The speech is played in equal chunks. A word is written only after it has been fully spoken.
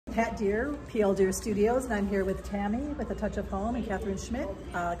Pat Deere, PLDeere Studios, and I'm here with Tammy with A Touch of Home and Kathy Schmidt,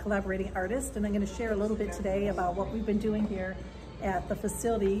 collaborating artist, and I'm going to share a little bit today about what we've been doing here at the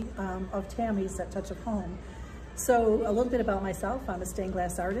facility of Tammy's A Touch of Home. So a little bit about myself. I'm a stained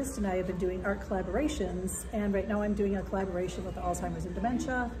glass artist and I have been doing art collaborations, and right now I'm doing a collaboration with the Alzheimer's and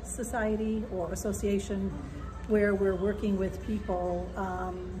Dementia Society or Association, where we're working with people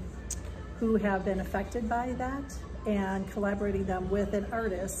who have been affected by that and collaborating them with an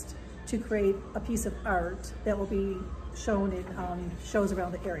artist to create a piece of art that will be shown in shows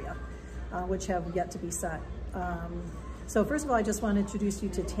around the area, which have yet to be set. So first of all, I just want to introduce you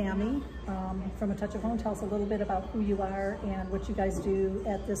to Tammy from A Touch of Home. Tell us a little bit about who you are and what you guys do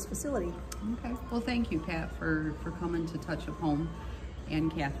at this facility. Okay, well thank you, Pat, for coming to Touch of Home,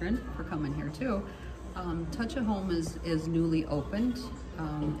 and Catherine for coming here too. Touch of Home is newly opened.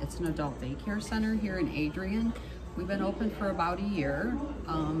 It's an adult daycare center here in Adrian. We've been open for about a year.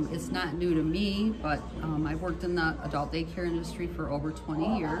 It's not new to me, but I've worked in the adult daycare industry for over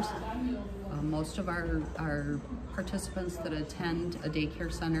 20 years. Most of our participants that attend a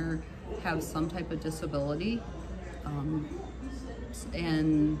daycare center have some type of disability.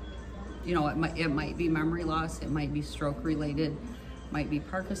 And you know, it might be memory loss, it might be stroke related, might be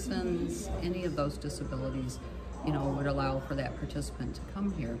Parkinson's. Any of those disabilities, you know, would allow for that participant to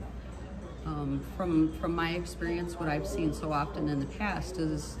come here. From my experience, what I've seen so often in the past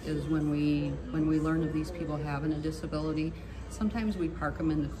is when we learn of these people having a disability, sometimes we park them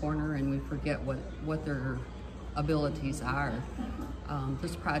in the corner and we forget what their abilities are.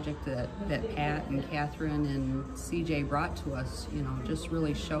 This project that Pat and Catherine and CJ brought to us, you know, just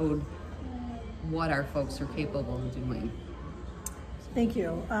really showed what our folks are capable of doing. Thank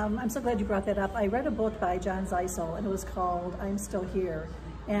you. I'm so glad you brought that up. I read a book by John Zeisel, and it was called I'm Still Here.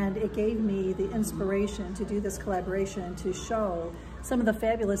 And it gave me the inspiration to do this collaboration to show some of the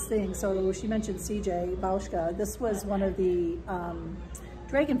fabulous things. So she mentioned CJ Bauschka. This was one of the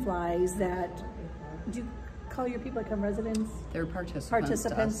dragonflies that, do you call your people that come residents? They're participants.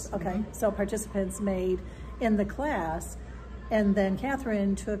 Participants, okay. So participants made in the class. And then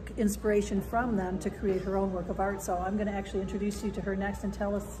Catherine took inspiration from them to create her own work of art. So I'm going to actually introduce you to her next and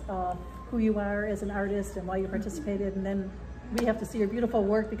tell us who you are as an artist and why you participated. And then we have to see your beautiful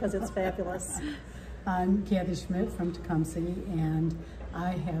work because it's fabulous. I'm Kathy Schmidt from Tecumseh, and I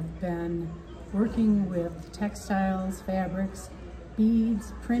have been working with textiles, fabrics,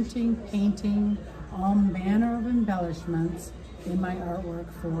 beads, printing, painting, all manner of embellishments in my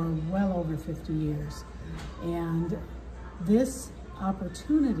artwork for well over 50 years. And this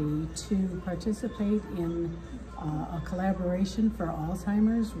opportunity to participate in a collaboration for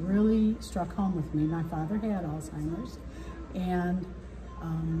Alzheimer's really struck home with me. My father had Alzheimer's, and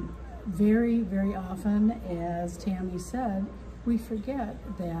very, very often, as Tammy said, we forget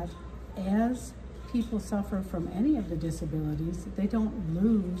that as people suffer from any of the disabilities, they don't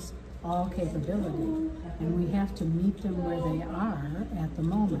lose all capability, and we have to meet them where they are at the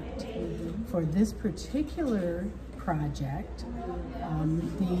moment. For this particular project,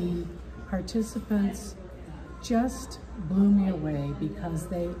 the participants just blew me away because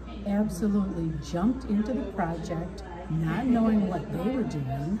they absolutely jumped into the project not knowing what they were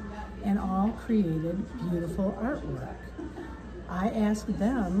doing, and all created beautiful artwork. I asked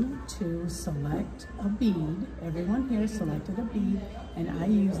them to select a bead. Everyone here selected a bead, and I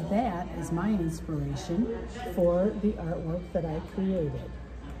used that as my inspiration for the artwork that I created.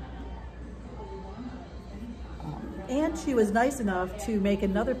 And she was nice enough to make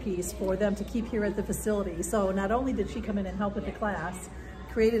another piece for them to keep here at the facility. So not only did she come in and help with the class,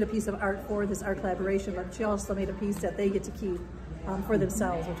 created a piece of art for this art collaboration, but she also made a piece that they get to keep for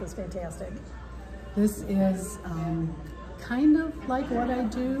themselves, which was fantastic. This is kind of like what I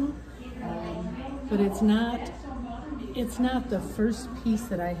do, but it's not the first piece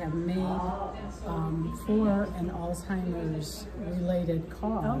that I have made for an Alzheimer's related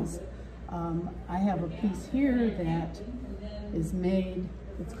cause. I have a piece here that is made,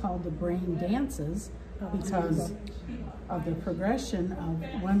 it's called The Brain Dances, because of the progression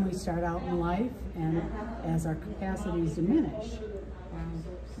of when we start out in life and as our capacities diminish.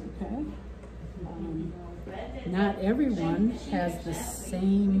 Okay? Not everyone has the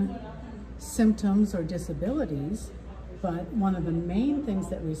same symptoms or disabilities, but one of the main things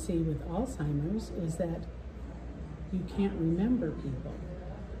that we see with Alzheimer's is that you can't remember people.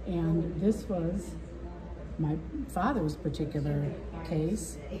 And this was my father's particular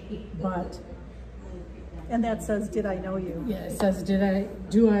case, but And that says, did I know you? yeah, it says, do I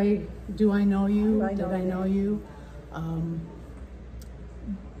know you? Did I know you?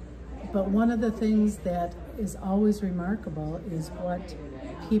 But one of the things that is always remarkable is what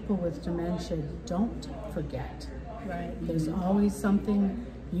people with dementia don't forget. Right. There's always something.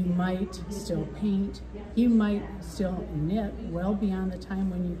 You might still paint, you might still knit well beyond the time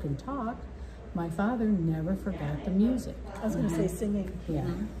when you can talk. My father never forgot the music. I was going to say singing. Yeah,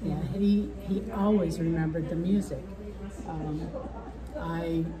 yeah. He always remembered the music.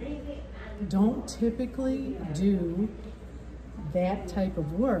 I don't typically do that type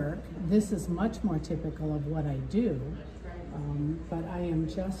of work. This is much more typical of what I do, but I am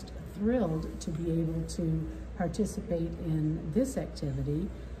just thrilled to be able to participate in this activity.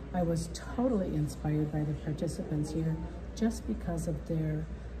 I was totally inspired by the participants here just because of their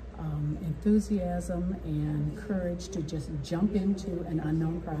enthusiasm and courage to just jump into an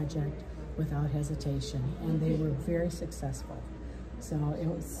unknown project without hesitation, and they were very successful. So it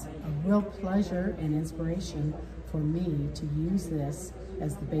was a real pleasure and inspiration for me to use this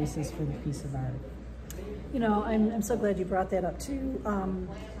as the basis for the piece of art. You know, I'm so glad you brought that up too.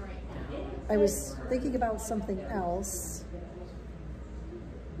 I was thinking about something else.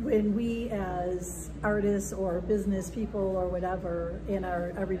 When we as artists or business people or whatever in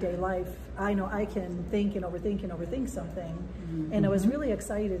our everyday life, I know I can think and overthink something. And I was really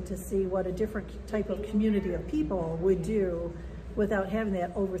excited to see what a different type of community of people would do without having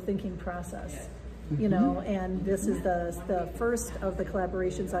that overthinking process. You know, and this is the first of the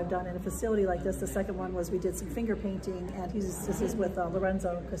collaborations I've done in a facility like this. The second one was we did some finger painting, and this is with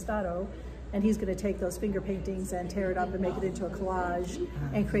Lorenzo Costado, and he's going to take those finger paintings and tear it up and make it into a collage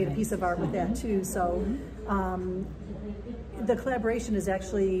and create a piece of art with that too. So the collaboration is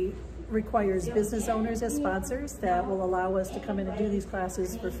actually requires business owners as sponsors that will allow us to come in and do these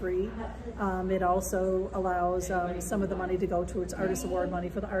classes for free. It also allows some of the money to go towards Artist Award money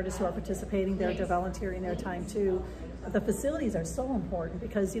for the artists who are participating. They're volunteering their time too. The facilities are so important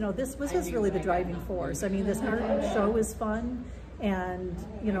because, you know, this was just really the driving force. I mean, this art show is fun, and,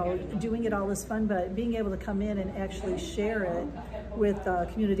 you know, doing it all is fun, but being able to come in and actually share it with a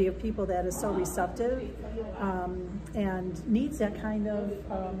community of people that is so receptive and needs that kind of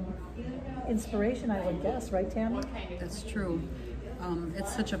inspiration, I would guess, right, Tammy? That's true.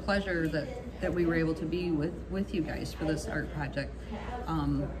 It's such a pleasure that we were able to be with you guys for this art project.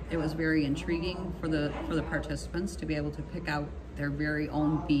 It was very intriguing for the participants to be able to pick out their very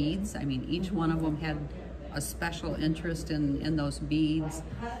own beads. I mean, each one of them had a special interest in those beads.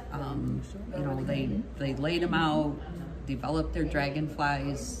 You know, they laid them out, developed their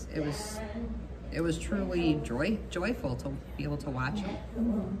dragonflies. It was truly joyful to be able to watch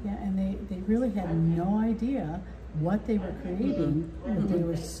them. Yeah, and they really had no idea what they were creating, but they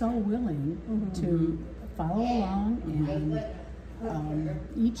were so willing to follow along, and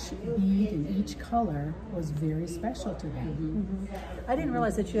each bead and each color was very special to them. I didn't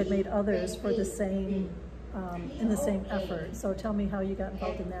realize that you had made others for the same in the same effort. So tell me how you got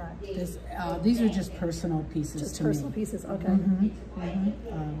involved in that. These are just personal pieces. Just to personal me. pieces, okay.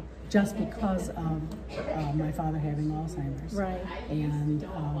 Just because of my father having Alzheimer's. Right. And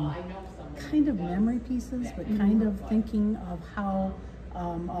kind of memory pieces, but kind of thinking of how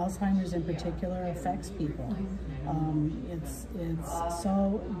Alzheimer's in particular affects people. It's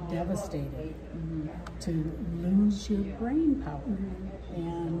so devastating to lose your brain power.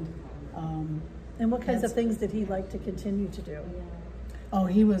 And what kinds of things did he like to continue to do? Oh,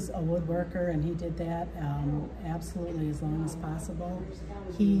 he was a woodworker, and he did that absolutely as long as possible.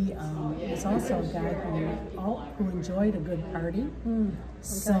 He was also a guy who enjoyed a good party. Okay.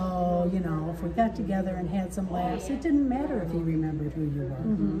 So, you know, if we got together and had some laughs, it didn't matter if he remembered who you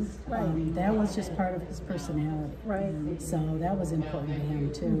were. Right. That was just part of his personality. Right. So that was important to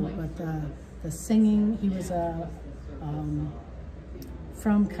him too. But the singing, he was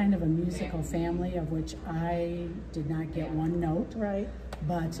from kind of a musical family of which I did not get one note. Right.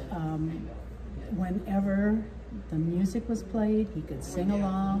 But whenever the music was played, he could sing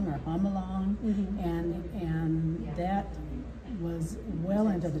along or hum along, and that was well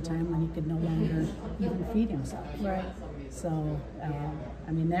into the time when he could no longer even feed himself. Right. So,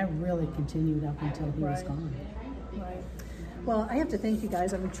 I mean, that really continued up until he was gone. Right. Well, I have to thank you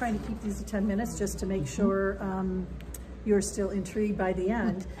guys. I'm trying to keep these to 10 minutes just to make sure you're still intrigued by the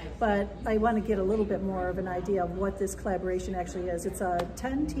end, but I want to get a little bit more of an idea of what this collaboration actually is. It's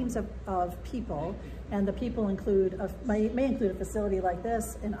 10 teams of people, and the people include may include a facility like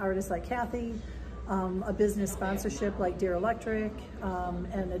this, an artist like Kathy, a business sponsorship like Deere Electric,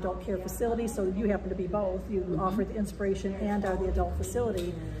 an adult care facility. So you happen to be both. You offer the inspiration and are the adult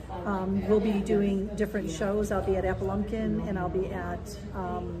facility. We'll be doing different shows. I'll be at Appalumpkin, and I'll be at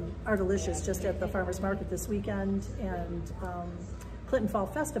Artalicious just at the farmers market this weekend, and Clinton Fall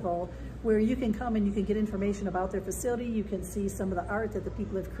Festival, where you can come and you can get information about their facility. You can see some of the art that the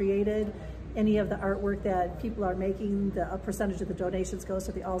people have created, any of the artwork that people are making. A percentage of the donations goes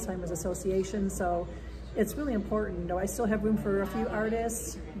to the Alzheimer's Association. So it's really important. I still have room for a few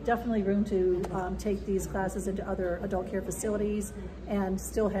artists, definitely room to take these classes into other adult care facilities, and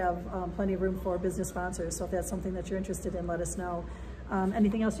still have plenty of room for business sponsors. So if that's something that you're interested in, let us know.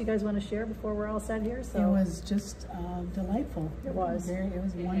 Anything else you guys want to share before we're all set here? So it was just delightful. It was. It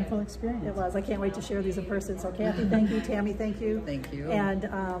was a wonderful experience. It was. I can't wait to share these in person. So Kathy, thank you. Tammy, thank you. Thank you.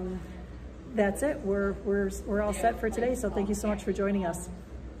 And that's it. We're all set for today. So thank you so much for joining us.